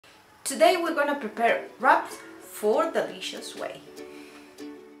Today we're gonna prepare wraps for delicious way.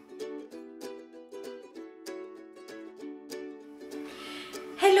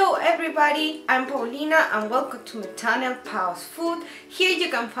 Hello everybody, I'm Paulina and welcome to my channel Pau's Food. Here you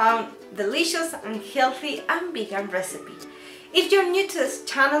can find delicious and healthy and vegan recipe. If you're new to this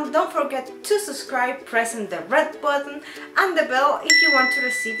channel, don't forget to subscribe pressing the red button and the bell if you want to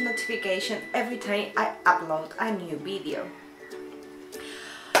receive notification every time I upload a new video.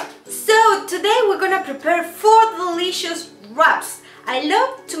 So today we're gonna prepare 4 delicious wraps. I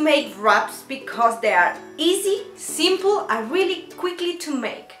love to make wraps because they are easy, simple and really quickly to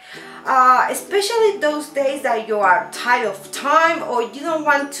make. Especially those days that you are tired of time or you don't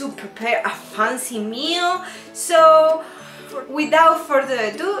want to prepare a fancy meal. So without further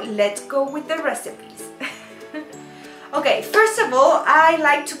ado, let's go with the recipes. Okay, first of all, I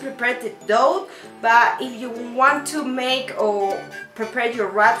like to prepare the dough, but if you want to make or prepare your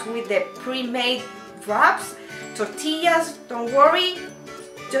wraps with the pre-made wraps, tortillas, don't worry,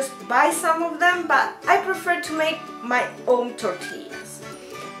 just buy some of them, but I prefer to make my own tortillas.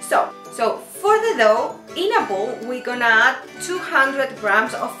 So for the dough, in a bowl, we're gonna add 200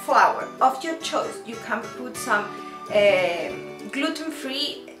 grams of flour of your choice. You can put some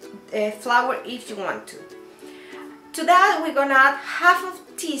gluten-free flour if you want to. To that, we're gonna add half a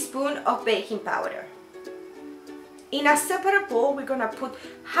teaspoon of baking powder. In a separate bowl, we're gonna put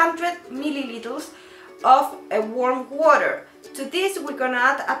 100 milliliters of warm water. To this, we're gonna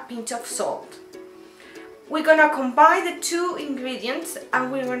add a pinch of salt. We're gonna combine the two ingredients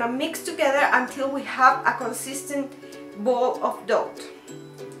and we're gonna mix together until we have a consistent ball of dough.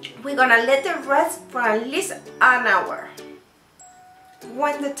 We're gonna let it rest for at least an hour.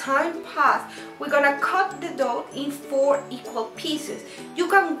 When the time passes, we're gonna cut the dough in 4 equal pieces. You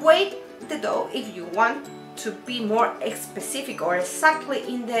can weight the dough if you want to be more specific or exactly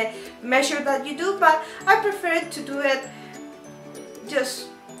in the measure that you do, but I prefer to do it, just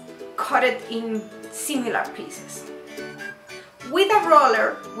cut it in similar pieces. With a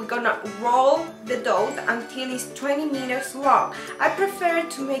roller, we're gonna roll the dough until it's 20 meters long. I prefer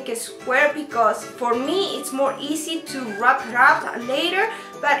to make a square because for me it's more easy to wrap it up later,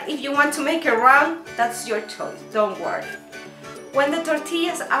 but if you want to make it round, that's your choice, don't worry. When the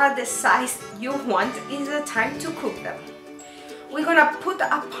tortillas are the size you want, it's the time to cook them. We're gonna put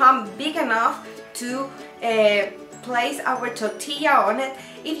a pan big enough to place our tortilla on it.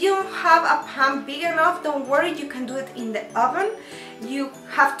 If you don't have a pan big enough, don't worry, you can do it in the oven. You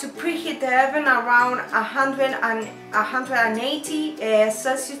have to preheat the oven around 100 and 180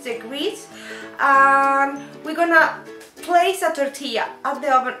 Celsius degrees. And we're gonna place a tortilla at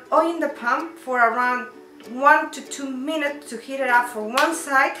the oven or in the pan for around 1 to 2 minutes to heat it up for one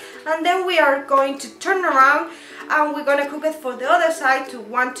side, and then we are going to turn around and we're gonna cook it for the other side to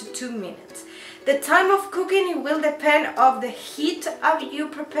 1 to 2 minutes. The time of cooking, it will depend on the heat of you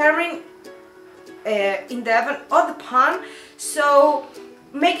preparing in the oven or the pan, so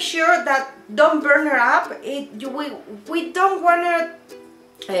make sure that don't burn it up. We don't want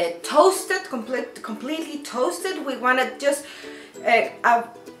it toasted, completely toasted. We want it just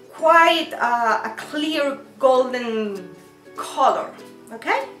quite a clear golden color,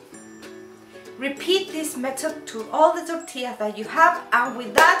 okay? Repeat this method to all the tortillas that you have, and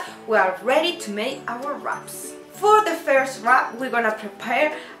with that we are ready to make our wraps. For the first wrap, we're gonna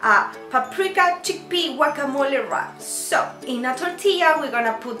prepare a paprika chickpea guacamole wrap. So in a tortilla, we're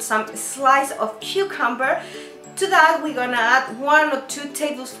gonna put some slice of cucumber. To that, we're gonna add 1 or 2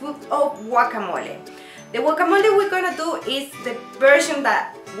 tablespoons of guacamole. The guacamole we're gonna do is the version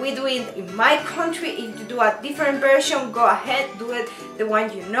that we do it in my country. If you do a different version, go ahead, do it the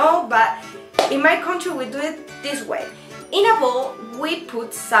one you know, but in my country we do it this way. In a bowl, we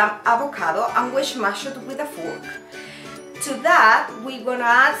put some avocado and we smash it with a fork. To that, we're gonna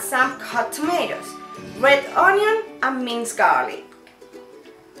add some cut tomatoes, red onion and minced garlic.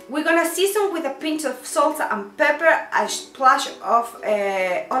 We're gonna season with a pinch of salt and pepper, a splash of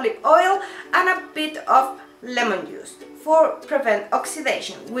olive oil and a bit of lemon juice for prevent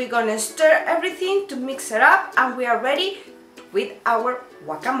oxidation. We're gonna stir everything to mix it up and we are ready with our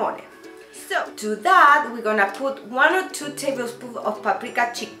guacamole. So to that, we're gonna put 1 or 2 tablespoons of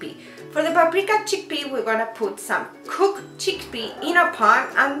paprika chickpea. For the paprika chickpea, we're gonna put some cooked chickpea in a pan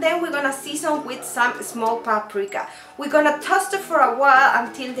and then we're gonna season with some small paprika. We're gonna toast it for a while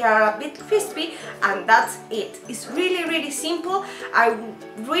until they are a bit crispy, and that's it. It's really simple. I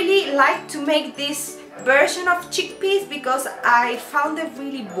really like to make this version of chickpeas because I found it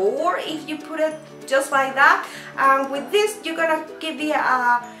really boring if you put it just like that, and with this you're gonna give it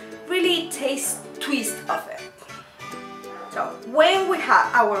a really taste twist of it. So when we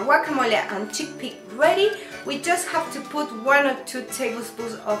have our guacamole and chickpea ready, we just have to put 1 or 2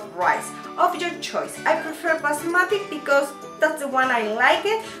 tablespoons of rice of your choice. I prefer basmati because that's the one I like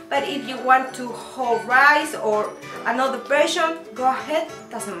it, but if you want to whole rice or another version, go ahead,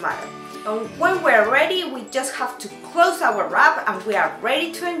 doesn't matter. And when we're ready, we just have to close our wrap and we are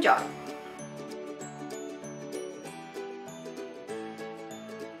ready to enjoy.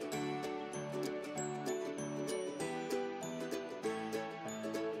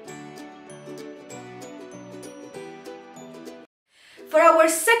 For our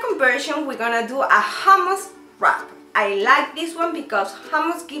second version, we're gonna do a hummus wrap. I like this one because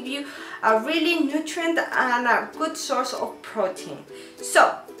hummus give you a really nutrient and a good source of protein.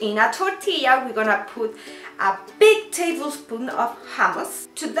 So in a tortilla, we're gonna put a big tablespoon of hummus.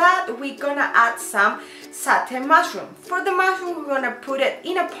 To that, we're gonna add some satay mushroom. For the mushroom, we're gonna put it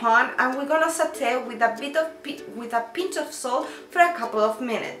in a pan and we're gonna saute with a pinch of salt for a couple of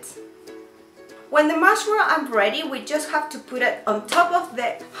minutes. When the mushroom are ready, we just have to put it on top of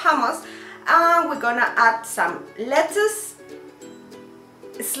the hummus, and we're gonna add some lettuce,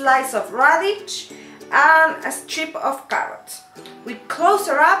 a slice of radish, and a strip of carrot. We close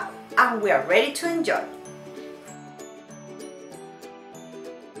her up and we are ready to enjoy.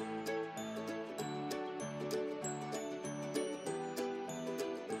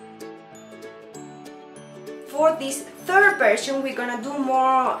 For this third version, we're gonna do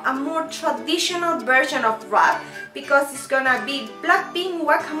a more traditional version of wrap because it's gonna be black bean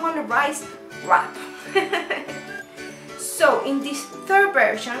guacamole rice wrap. So in this third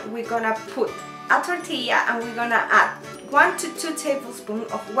version, we're gonna put a tortilla and we're gonna add 1 to 2 tablespoons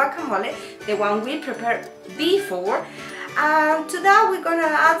of guacamole, the one we prepared before, and to that we're gonna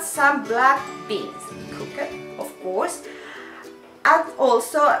add some black beans, cooked of course. Add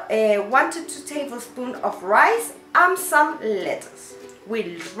also 1 to 2 tablespoons of rice and some lettuce.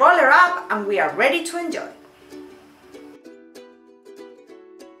 We'll roll it up and we are ready to enjoy.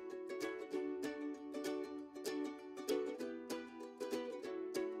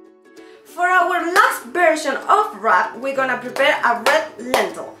 For our last version of wrap, we're gonna prepare a red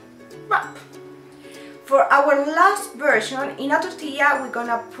lentil wrap. For our last version, in a tortilla, we're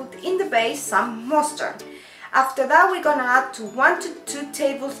gonna put in the base some mustard. After that, we're gonna add 1 to 2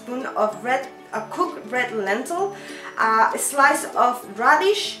 tablespoons of cooked red lentil, a slice of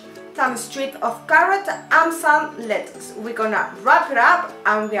radish, some strip of carrot, and some lettuce. We're gonna wrap it up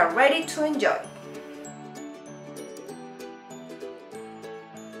and we are ready to enjoy.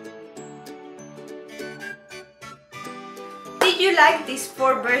 Did you like this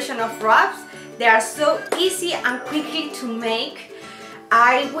 4 version of wraps? They are so easy and quickly to make.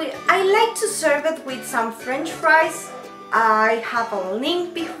 I like to serve it with some French fries. I have a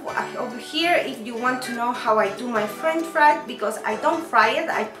link over here if you want to know how I do my French fries, because I don't fry it,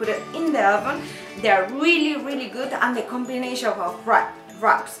 I put it in the oven. They're really good, and the combination of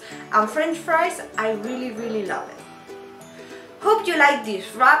wraps and French fries, I really love it. Hope you like these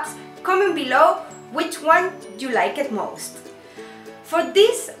wraps. Comment below which one you like it most. For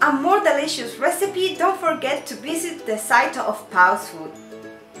this and more delicious recipe, don't forget to visit the site of Pau's Food.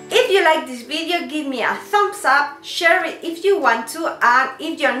 If you like this video, give me a thumbs up, share it if you want to, and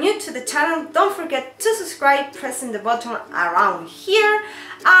if you're new to the channel, don't forget to subscribe pressing the button around here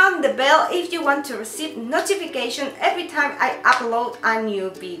and the bell if you want to receive notification every time I upload a new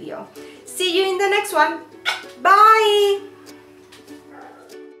video. See you in the next one. Bye!